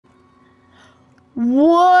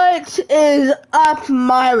What is up,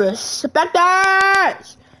 my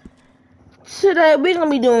respecters? Today we're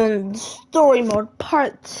gonna be doing story mode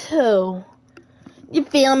part 2. You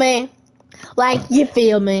feel me? Like, you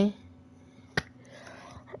feel me?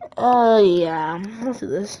 Oh yeah, let's do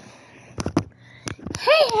this.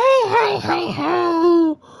 Hey.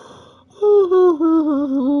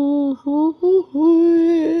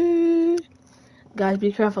 Guys,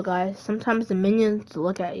 be careful, guys. Sometimes the minions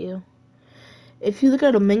look at you. If you look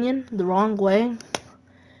at a minion the wrong way,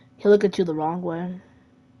 he'll look at you the wrong way.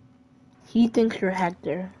 He thinks you're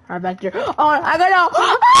Hector or Vector. Oh, I got out!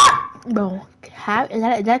 Ah! Bro, is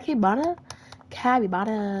that Kibata?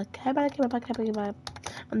 Kabibata.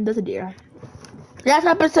 That's a deer. Last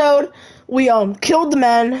episode, we killed the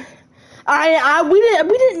men. We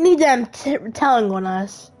didn't need them telling on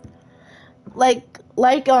us. Like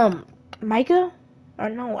Micah? Or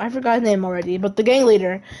no, I forgot his name already. But the gang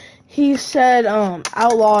leader, he said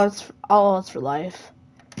outlaws for life.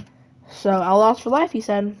 So outlaws for life, he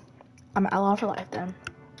said. I'm an outlaw for life then.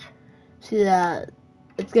 See that?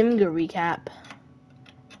 It's giving you a recap.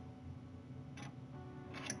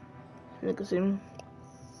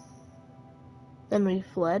 Then we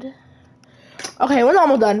fled. Okay, we're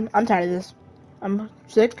almost done. I'm tired of this. I'm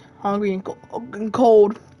sick, hungry, and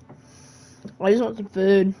cold. I just want some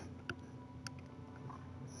food.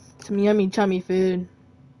 Some yummy, chummy food.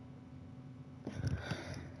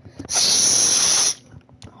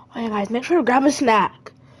 Okay, guys, make sure to grab a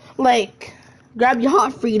snack. Like, grab your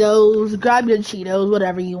hot Fritos, grab your Cheetos,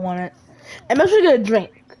 whatever you want it. And make sure you get a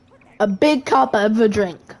drink. A big cup of a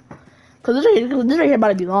drink. Because this right here about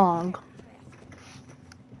to be long.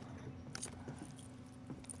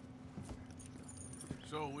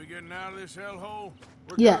 So, we getting out of this hellhole?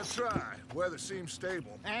 We're Yes. gonna try. Weather seems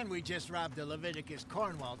stable. And we just robbed the Leviticus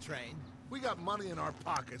Cornwall train. We got money in our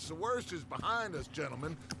pockets. The worst is behind us,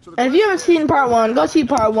 gentlemen. So And if you haven't seen part 1, go see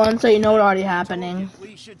part 1 so you know what's already happening.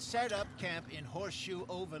 We should set up camp in Horseshoe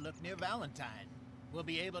Overlook near Valentine. We'll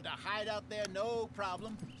be able to hide out there no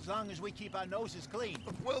problem, as long as we keep our noses clean.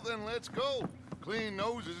 Well, then let's go. Clean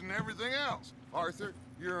noses and everything else. Arthur,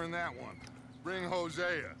 you're in that one. Bring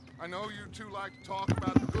Hosea. I know you two like to talk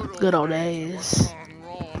about the good old days. What's gone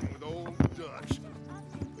wrong with old Dutch?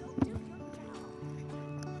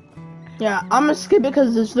 Yeah, I'm gonna skip it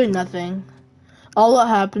because there's really nothing. All that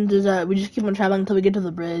happens is that we just keep on traveling until we get to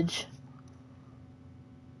the bridge.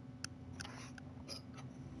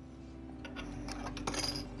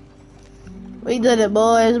 We did it,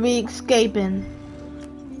 boys. We escaping.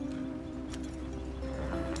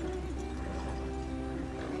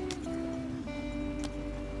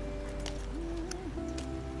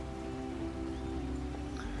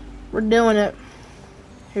 We're doing it.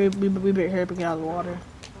 Here, we better hurry up and get out of the water.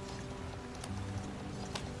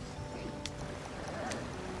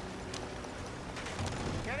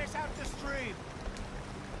 Get us out the stream.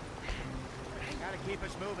 Gotta keep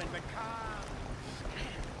us moving, but calm.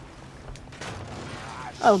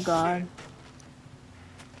 Oh God.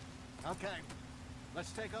 Okay,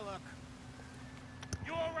 let's take a look.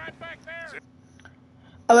 You all right back there?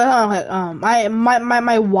 Oh, wait, hold on, okay,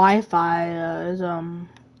 my Wi-Fi is hold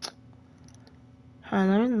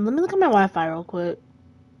on, let me look at my Wi-Fi real quick.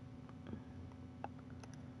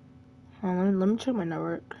 Hold on, let me check my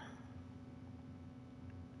network.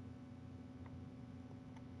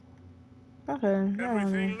 Okay.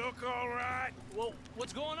 Everything look all right? Well,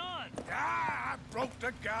 what's going on? Ah, I broke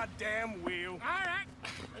the goddamn wheel. All right,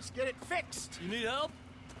 let's get it fixed. You need help?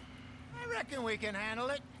 I reckon we can handle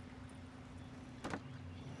it.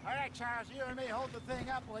 All right, Charles, you and me hold the thing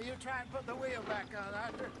up while you try and put the wheel back on,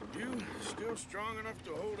 Arthur. You still strong enough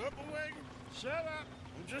to hold up a wagon? Shut up.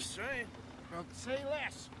 I'm just saying. Well, say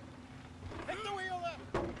less. Pick the wheel up.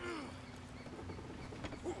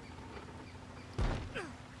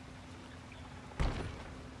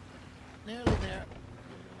 Nearly there.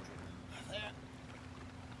 There.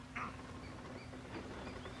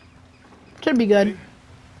 Should be good.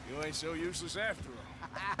 You ain't so useless after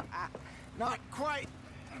all. Not quite.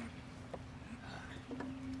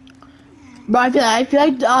 But I feel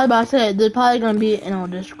like I was about to say there's probably gonna be an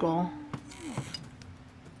older scroll.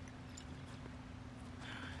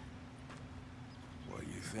 What do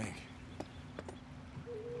you think?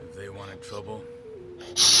 If they wanted trouble?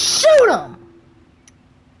 Shoot him!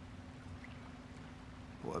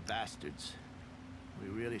 Poor bastards. We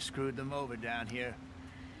really screwed them over down here.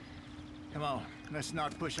 Come on, let's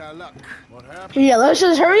not push our luck. What happened? Yeah, let's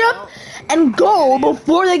just hurry up and go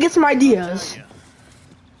before they get some ideas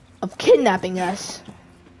of kidnapping us.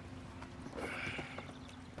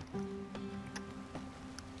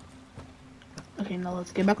 Okay, now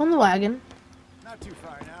let's get back on the wagon. Not too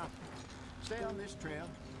far now. Stay on this trail.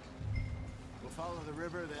 We'll follow the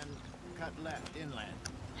river, then cut left inland.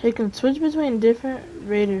 He can switch between different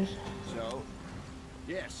raiders. So,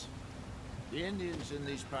 yes, the Indians in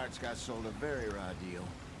these parts got sold a very raw deal.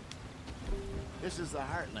 This is the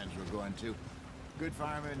heartlands we're going to. Good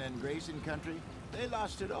farming and grazing country. They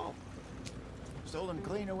lost it all. Stolen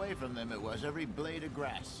clean away from them it was, every blade of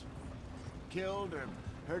grass. Killed or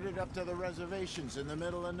herded up to the reservations in the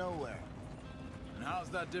middle of nowhere. And how's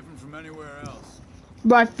that different from anywhere else?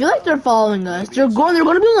 Bro, I feel like they're following us. They're gonna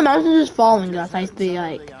be on the mountains just following us, I feel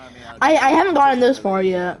like. I haven't gotten this far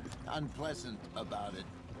yet. Unpleasant about it.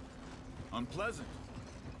 Unpleasant?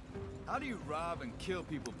 How do you rob and kill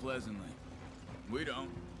people pleasantly? We don't,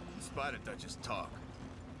 in spite of Dutch's talk.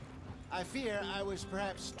 I fear I was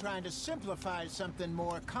perhaps trying to simplify something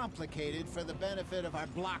more complicated for the benefit of our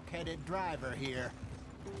block-headed driver here.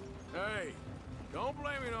 Hey, don't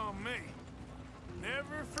blame it on me.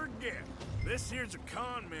 Never forget, this here's a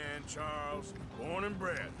con man, Charles, born and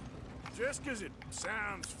bred. Just 'cause it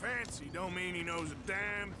sounds fancy don't mean he knows a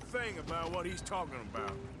damn thing about what he's talking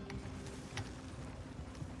about.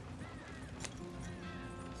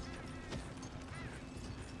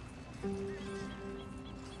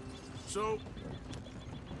 So,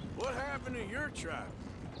 what happened to your tribe?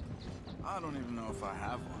 I don't even know if I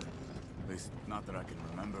have one. At least, not that I can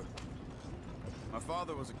remember. My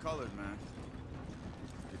father was a colored man.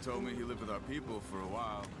 He told me he lived with our people for a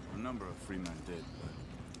while. A number of free men did, but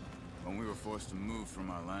when we were forced to move from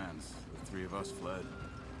our lands, the three of us fled.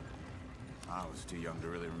 I was too young to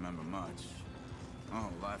really remember much. My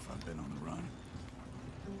whole life I've been on the run.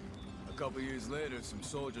 A couple years later, some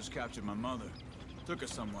soldiers captured my mother. Took her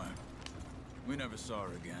somewhere. We never saw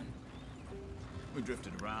her again. We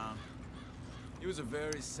drifted around. He was a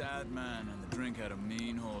very sad man, and the drink had a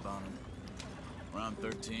mean hold on him. Around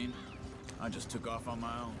 13, I just took off on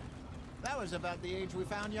my own. That was about the age we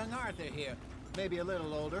found young Arthur here. Maybe a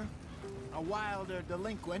little older. A wilder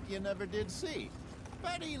delinquent you never did see.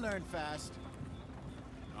 But he learned fast.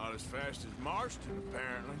 Not as fast as Marston,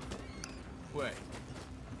 apparently. Wait,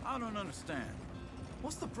 I don't understand.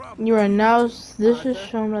 What's the problem? You are now. This is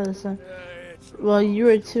shown by the sun. It's Well, you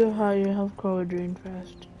were too high. Your health core would drain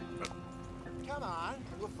fast. Come on,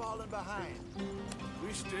 we're falling behind.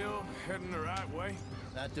 we still heading the right way?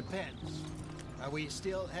 That depends. Are we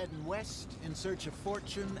still heading west in search of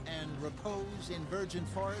fortune and repose in virgin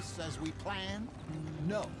forests as we planned?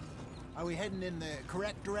 No. Are we heading in the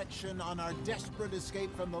correct direction on our desperate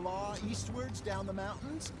escape from the law eastwards down the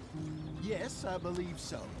mountains? Yes, I believe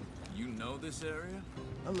so. You know this area?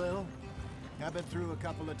 A little. I've been through a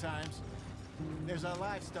couple of times. There's a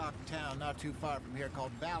livestock town not too far from here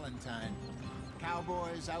called Valentine.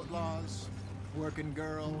 Cowboys, outlaws, working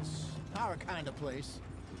girls, our kind of place.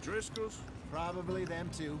 The Driscolls? Probably them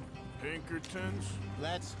too. Pinkertons?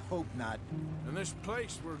 Let's hope not. And this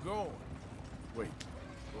place we're going. Wait,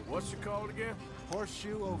 what's it called again?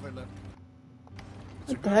 Horseshoe Overlook.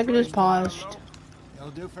 It's a What the good heck, it place is to lie paused. low.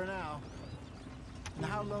 It'll do for now. And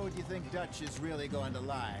how low do you think Dutch is really going to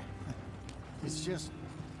lie? It's just,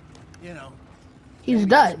 you know. He's maybe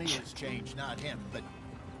Dutch. it's me that's changed, not him, but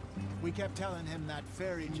we kept telling him that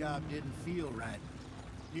ferry job didn't feel right.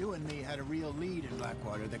 You and me had a real lead in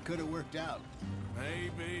Blackwater that could have worked out.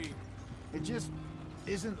 Maybe. It just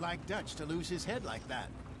isn't like Dutch to lose his head like that.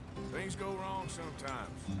 Things go wrong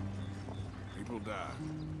sometimes. People die.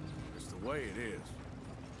 It's the way it is.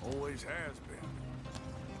 Always has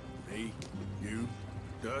been. Me, you,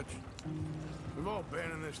 Dutch. We've all been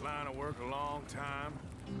in this line of work a long time.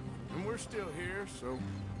 And we're still here, so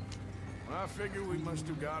I figure we must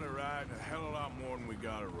have got it right a hell of a lot more than we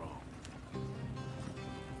got it wrong.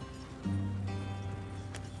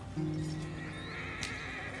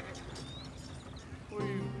 What are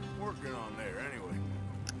you working on there, anyway?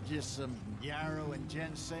 Just some yarrow and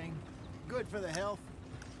ginseng. Good for the health.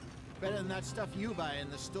 Better than that stuff you buy in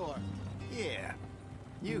the store. Yeah,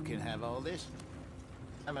 you can have all this.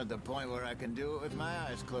 I'm at the point where I can do it with my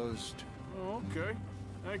eyes closed. Oh, okay.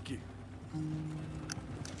 Thank you.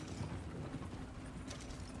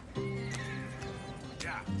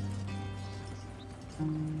 Yeah.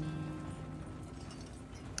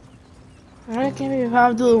 I can't be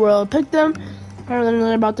found through the world. Pick them or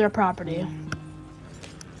learn about their property.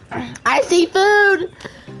 I see food!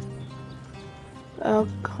 A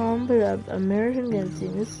combat of American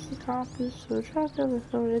ginseng. This is accomplished so attractive as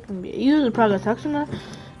so it can be. Use the progress section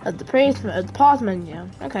at the praise at the pause menu.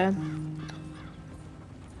 Okay.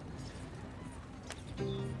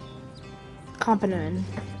 Competent.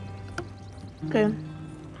 Okay.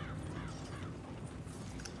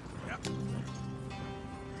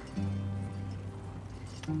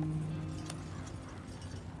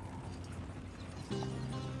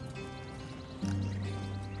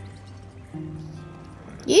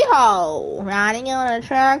 Yeehaw! Riding on a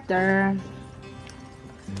tractor.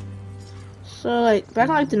 So, like, back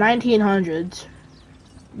in like the 1900s,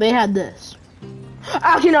 they had this.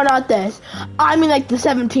 Actually, no, not this. I mean, like the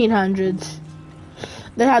 1700s.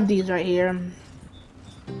 They had these right here.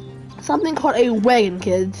 Something called a wagon,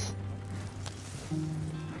 kids.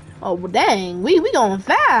 Oh, dang, we going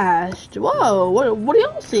fast. Whoa, what do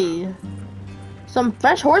y'all see? Some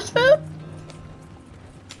fresh horse food?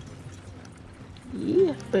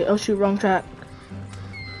 Yeah. Wait, oh shoot, wrong track.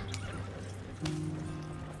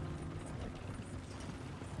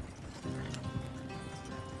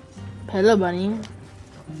 Hello, bunny.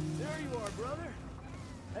 There you are, brother.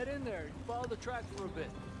 Head in there. Follow the track for a bit.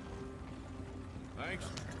 Thanks.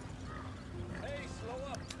 Hey, slow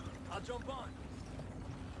up. I'll jump on.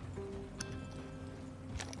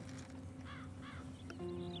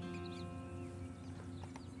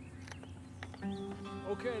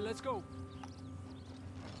 Okay, let's go.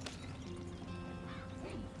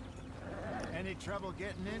 Any trouble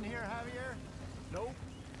getting in here, Javier? Nope.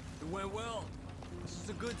 It went well. This is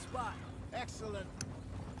a good spot. Excellent.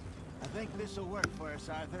 I think this will work for us,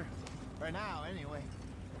 Arthur. For now, anyway.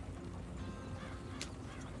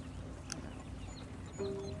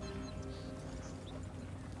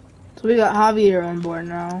 So we got Javier on board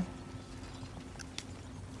now.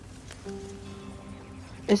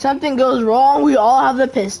 If something goes wrong, we all have the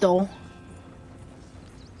pistol.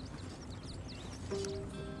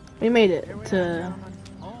 We made it Here we are, to... gentlemen.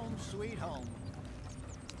 Home sweet home.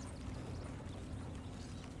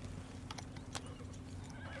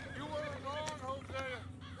 You weren't wrong, Hosea.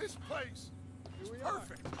 This place is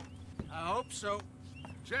perfect. I hope so.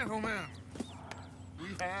 Gentlemen, we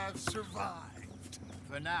have survived.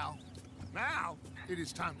 For now. Now, it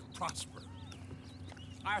is time to prosper.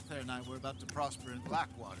 Arthur and I were about to prosper in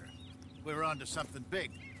Blackwater. We were onto something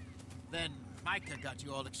big. Then Micah got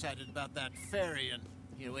you all excited about that ferry, and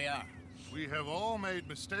here we are. We have all made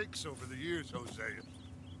mistakes over the years, Hosea.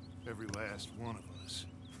 Every last one of us.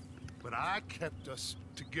 But I kept us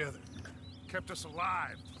together. Kept us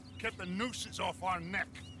alive. Kept the nooses off our neck.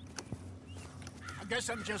 I guess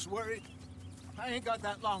I'm just worried. I ain't got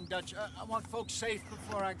that long, Dutch. I want folks safe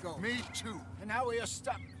before I go. Me too. And now we are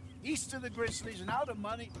stuck east of the Grizzlies and out of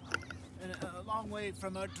money, and a long way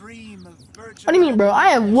from a dream of virgin. What do you mean, bro? I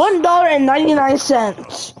have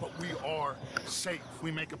 $1.99. But we are safe.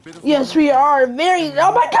 We make a bit of Yes, money. we are very...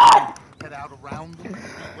 Oh my god! Head out around them,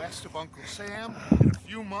 west of Uncle Sam. In a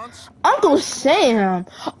few months, Uncle Sam?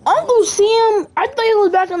 Uncle Sam? I thought he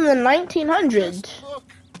was back in the 1900s. just look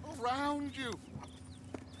around you.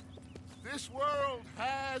 This world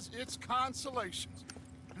has its consolations.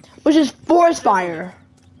 Which is forest fire.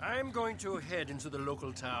 I'm going to head into the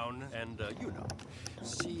local town and, you know,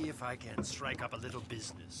 see if I can strike up a little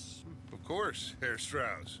business. Of course, Herr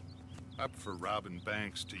Strauss. I prefer robbing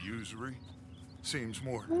banks to usury. Seems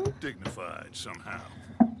more dignified somehow.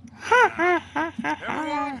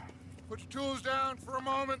 Everyone, put your tools down for a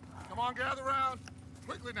moment. Come on, gather round.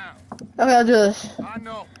 Quickly now. Okay, I'll do this. I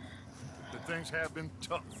know that things have been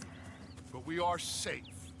tough, but we are safe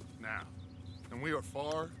now, and we are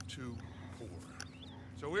far too poor.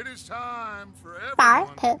 So it is time for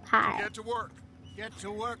everyone to get to work. Get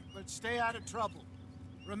to work, but stay out of trouble.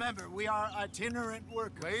 Remember, we are itinerant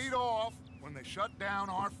workers. Laid off when they shut down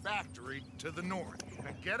our factory to the north.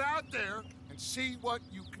 And get out there and see what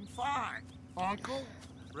you can find. Uncle,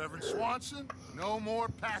 Reverend Swanson, no more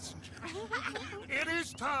passengers. It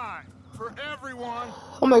is time for everyone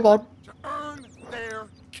Oh my god. to earn their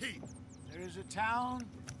keep. There is a town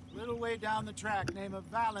a little way down the track named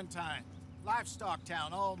Valentine. Livestock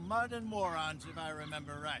town, all mud and morons, if I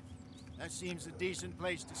remember right. That seems a decent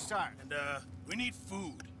place to start. And, we need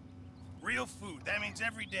food. Real food. That means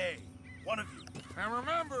every day. One of you. And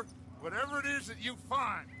remember, whatever it is that you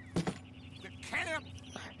find, the camp,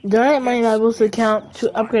 Donate money valuables to account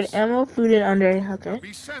to upgrade ammo, food, and under. Okay.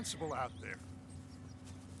 be sensible out there.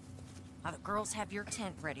 Now the girls have your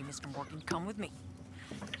tent ready, Mr. Morgan. Come with me.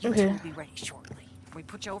 Okay. We'll be ready shortly. We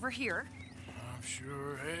put you over here. I'm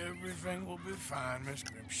sure everything will be fine, Miss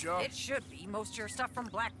Grimshaw. It should be. Most of your stuff from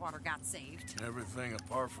Blackwater got saved. Everything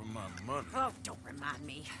apart from my money. Oh, don't remind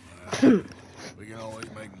me. We can always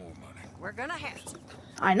make more money. We're gonna have to.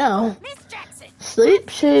 I know. Miss Jackson! Sleep,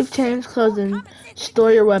 shave, change clothes, and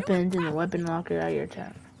store your weapons in the weapon locker at your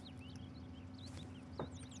tent.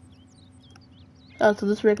 Oh, so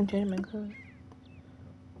this is where I can change my clothes.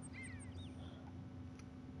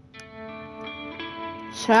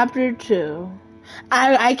 Chapter 2.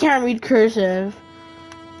 I can't read cursive.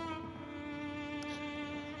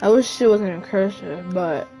 I wish it wasn't in cursive,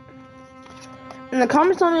 but in the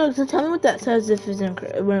comments tell me what that says if it's in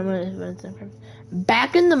when it's in cursive.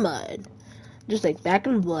 Back in the mud, just like back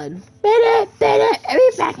in blood. Every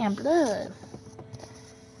back in blood.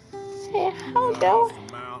 Hey, how's it going? Off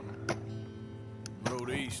the mountain, rode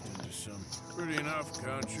east into some pretty enough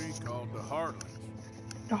country called the Heartlands.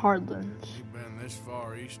 The Hardlands. We've been this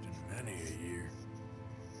far east in many a year.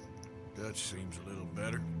 Dutch seems a little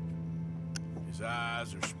better. His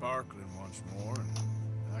eyes are sparkling once more,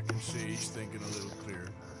 and I can see he's thinking a little clearer.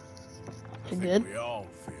 I think Good. we all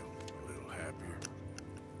feel a little happier,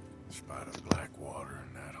 in spite of Blackwater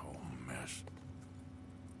and that whole mess.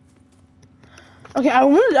 Okay, I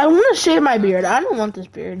want to shave my beard. I don't want this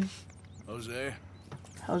beard. Jose?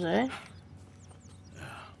 Jose?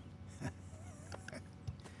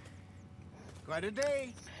 Quite a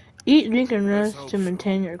day. Eat, drink, and Let's rest hope to so.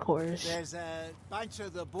 maintain your course. There's a bunch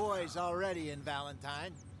of the boys already in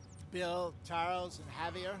Valentine. Bill, Charles, and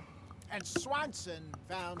Javier. And Swanson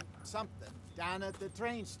found something down at the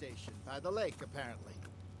train station by the lake, apparently.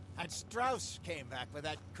 And Strauss came back with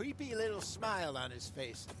that creepy little smile on his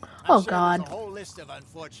face. I'm Oh, sure God. There's a whole list of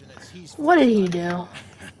unfortunates he's... What did he do?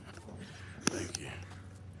 Thank you.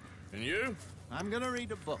 And you? I'm gonna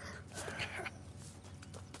read a book.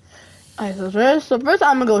 Alright, so first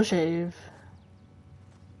I'm gonna go shave.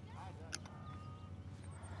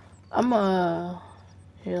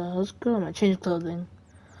 Here, let's go. I'm gonna change clothing.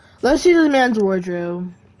 Let's see this man's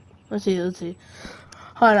wardrobe. Let's see.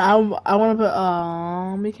 Hold on, I wanna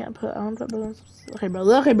put, we can't put, I wanna put balloons. Okay, bro,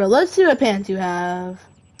 let's see what pants you have.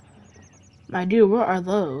 My dude, what are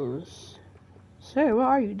those? Sir, what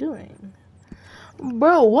are you doing?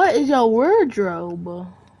 Bro, what is your wardrobe?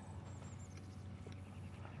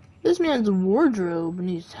 This man's wardrobe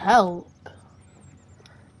needs help.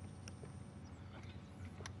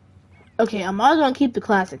 Okay, I might as well keep the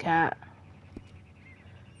classic hat.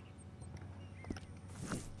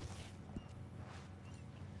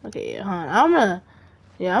 Okay, yeah, hon. I'm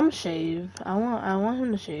gonna shave. I want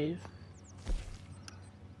him to shave.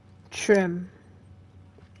 Trim.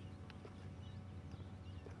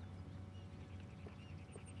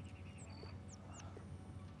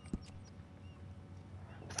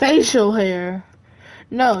 Facial hair.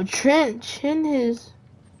 No, chin his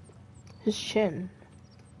chin.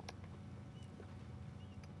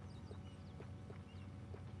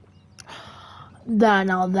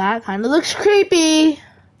 Now that kind of looks creepy.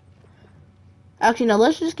 Actually, no,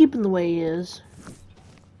 let's just keep him the way he is.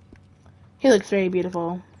 He looks very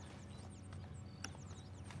beautiful.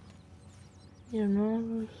 You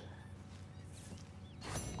know,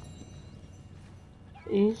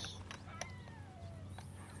 east.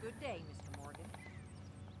 Good day, Mr. Morgan.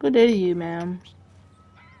 Good day to you, ma'am.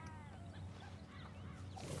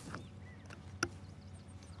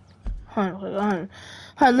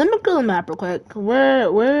 Hon, let me go to the map real quick. Where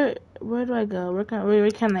do I go? Where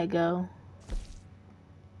can I go?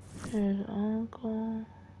 Here's Uncle.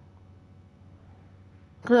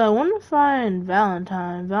 Cause I want to find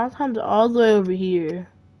Valentine. Valentine's all the way over here.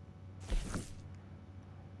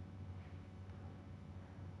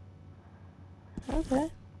 Okay.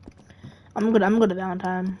 I'm good to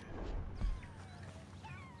Valentine.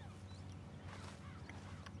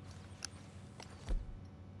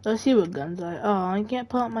 Let's see what guns I... Oh, I can't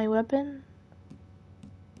pull out my weapon?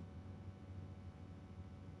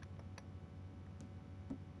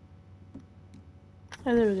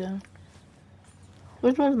 Oh, there we go.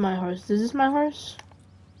 Which one's my horse? Is this my horse?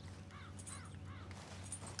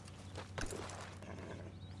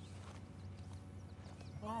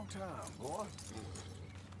 Long time, boy.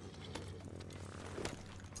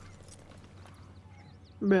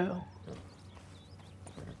 Bro.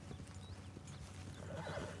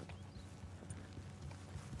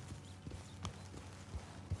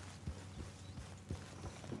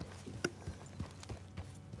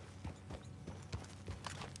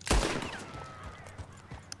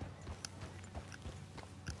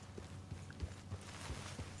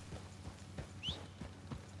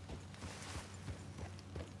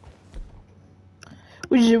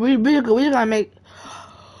 We just gotta make...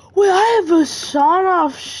 Wait, I have a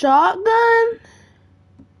sawn-off shotgun?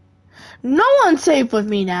 No one's safe with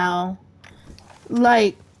me now.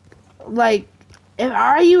 Like, if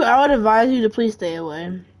I were you, I would advise you to please stay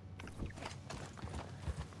away.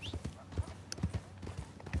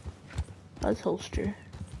 Let's holster.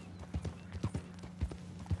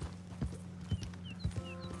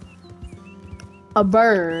 A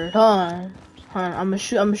bird, hold on. I'm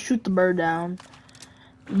gonna shoot the bird down.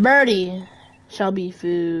 Birdie shall be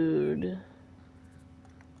food.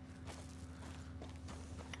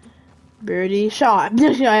 Birdie shot.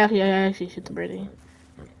 I actually shoot the birdie.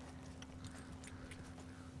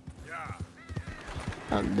 Yeah.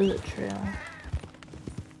 Oh, there's a trail.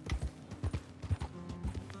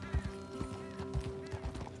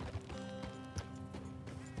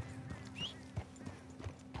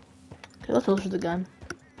 Okay, let's hold for the gun.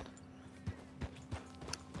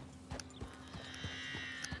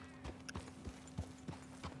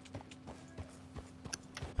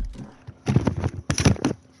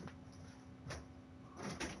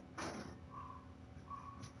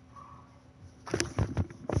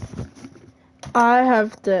 I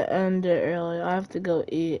have to end it early. I have to go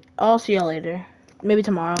eat. I'll see you later. Maybe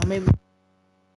tomorrow. Maybe.